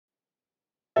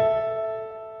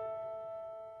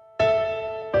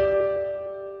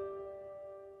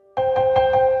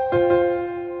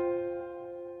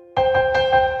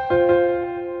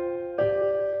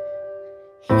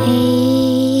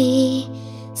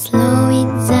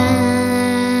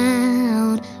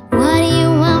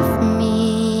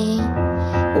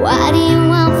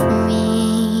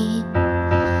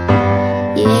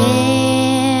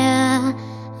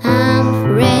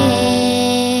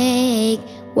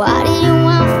What do you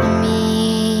want from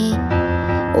me?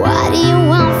 What do you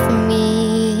want from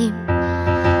me?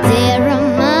 There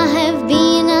might have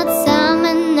been a time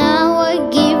and now I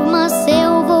give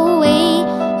myself away.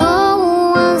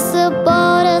 Oh, once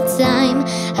upon a time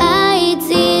I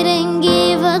didn't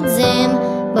give a damn,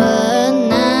 but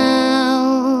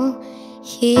now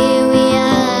here we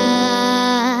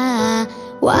are.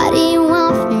 What do you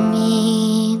want from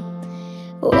me?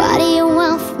 What do you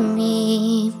want from me?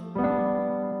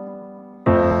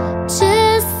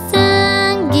 Just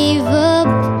don't give up,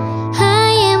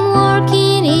 I am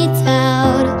working it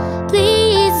out.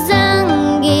 Please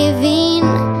don't give in,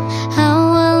 I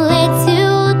won't let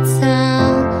you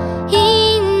down.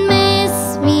 It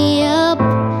messed me up,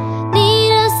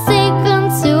 need a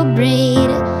second to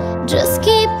breathe. Just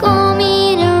keep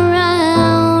coming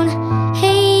around.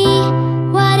 Hey,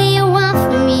 what do you want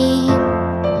from me?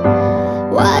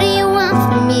 What do you want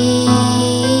from me?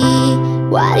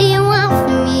 What do you want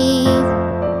from me?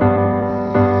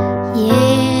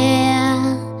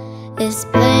 Yeah, it's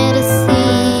plain to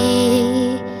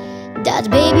see that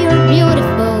baby you're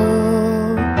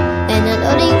beautiful and I'm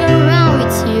nothing around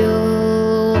with you.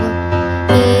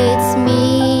 It's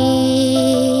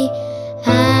me,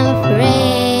 I'm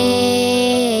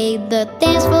afraid, but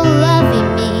thanks for loving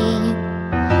me,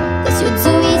 'cause you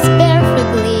do it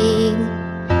perfectly.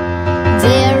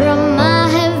 There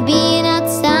might have been a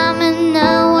time and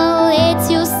now I'll let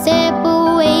you step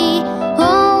away.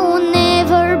 Oh,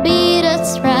 never be to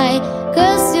try,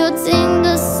 'cause you think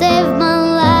to save my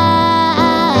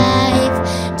life.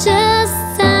 Just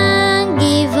don't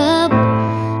give up, I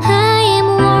am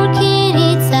working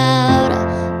it out.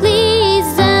 Please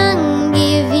don't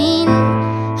give in,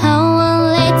 I won't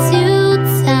let you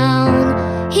down.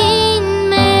 It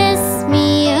messed me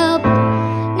up,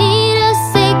 need a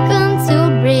second to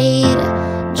breathe.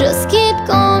 Just keep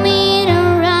coming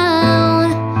around.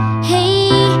 Hey,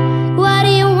 what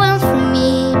do you want from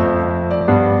me?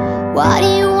 What do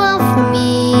you want from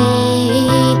me?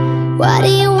 What do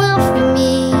you want from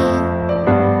me?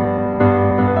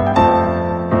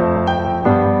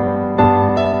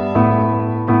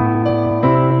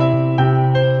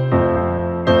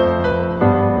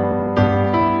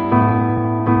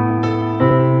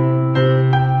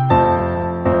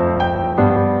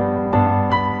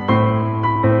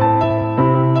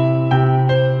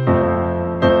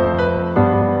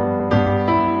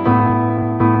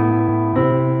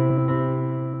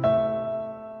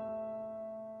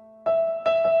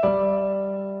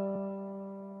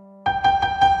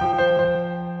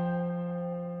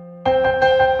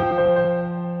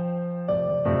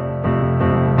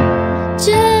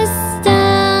 Just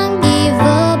don't give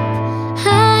up, I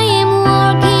am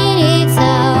working it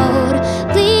out.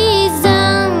 Please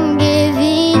don't give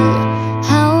in,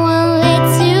 I won't let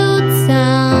you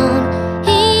down.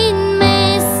 It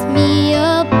messed me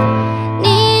up,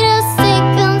 need a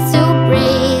second to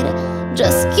breathe.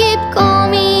 Just keep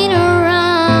coming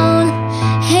around.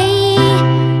 Hey,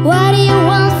 what do you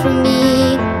want from me?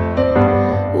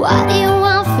 What do you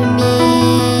want from me?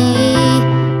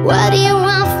 What do you